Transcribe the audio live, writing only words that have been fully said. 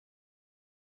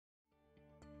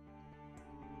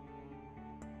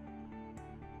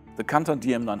The Canton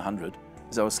DM900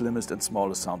 is our slimmest and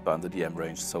smallest soundbar in the DM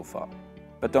range so far.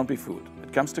 But don't be fooled,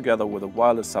 it comes together with a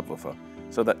wireless subwoofer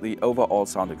so that the overall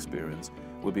sound experience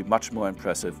will be much more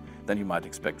impressive than you might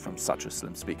expect from such a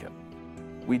slim speaker.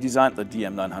 We designed the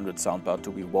DM900 soundbar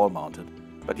to be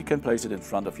wall-mounted, but you can place it in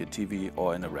front of your TV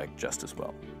or in a rack just as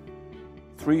well.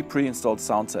 3 pre-installed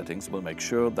sound settings will make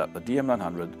sure that the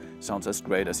DM900 sounds as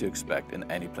great as you expect in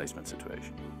any placement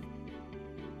situation.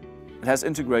 It has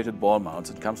integrated wall mounts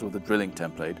and comes with a drilling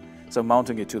template, so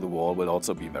mounting it to the wall will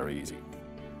also be very easy.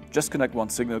 Just connect one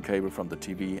signal cable from the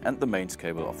TV and the mains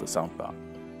cable of the soundbar.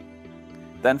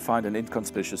 Then find an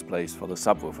inconspicuous place for the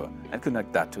subwoofer and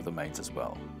connect that to the mains as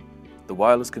well. The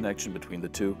wireless connection between the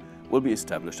two will be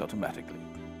established automatically.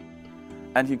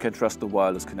 And you can trust the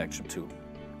wireless connection too,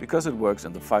 because it works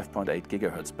in the 5.8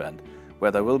 GHz band,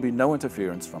 where there will be no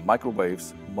interference from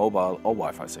microwaves, mobile or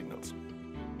Wi-Fi signals.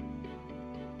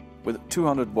 With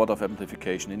 200 watt of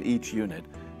amplification in each unit,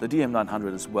 the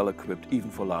DM900 is well equipped even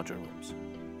for larger rooms.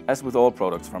 As with all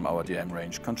products from our DM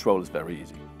range, control is very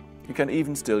easy. You can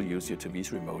even still use your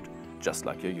TV's remote, just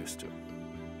like you're used to.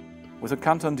 With the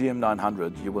Canton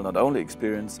DM900, you will not only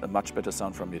experience a much better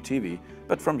sound from your TV,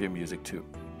 but from your music too.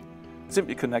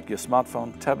 Simply connect your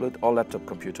smartphone, tablet or laptop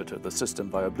computer to the system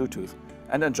via Bluetooth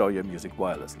and enjoy your music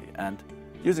wirelessly and,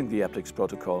 using the aptX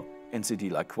protocol, in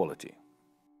CD-like quality.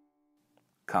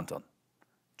 Canton,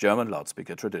 German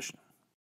loudspeaker tradition.